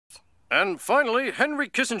And finally, Henry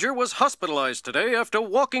Kissinger was hospitalized today after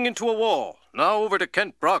walking into a wall. Now over to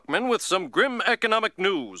Kent Brockman with some grim economic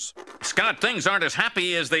news. Scott, things aren't as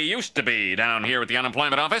happy as they used to be down here at the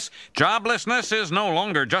unemployment office. Joblessness is no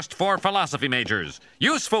longer just for philosophy majors.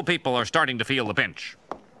 Useful people are starting to feel the pinch.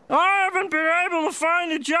 I haven't been able to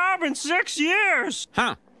find a job in 6 years.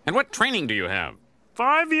 Huh. And what training do you have?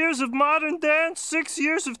 5 years of modern dance, 6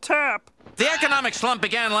 years of tap. The economic slump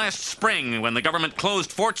began last spring when the government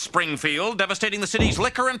closed Fort Springfield, devastating the city's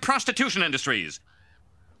liquor and prostitution industries.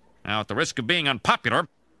 Now, at the risk of being unpopular,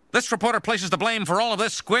 this reporter places the blame for all of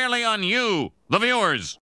this squarely on you, the viewers.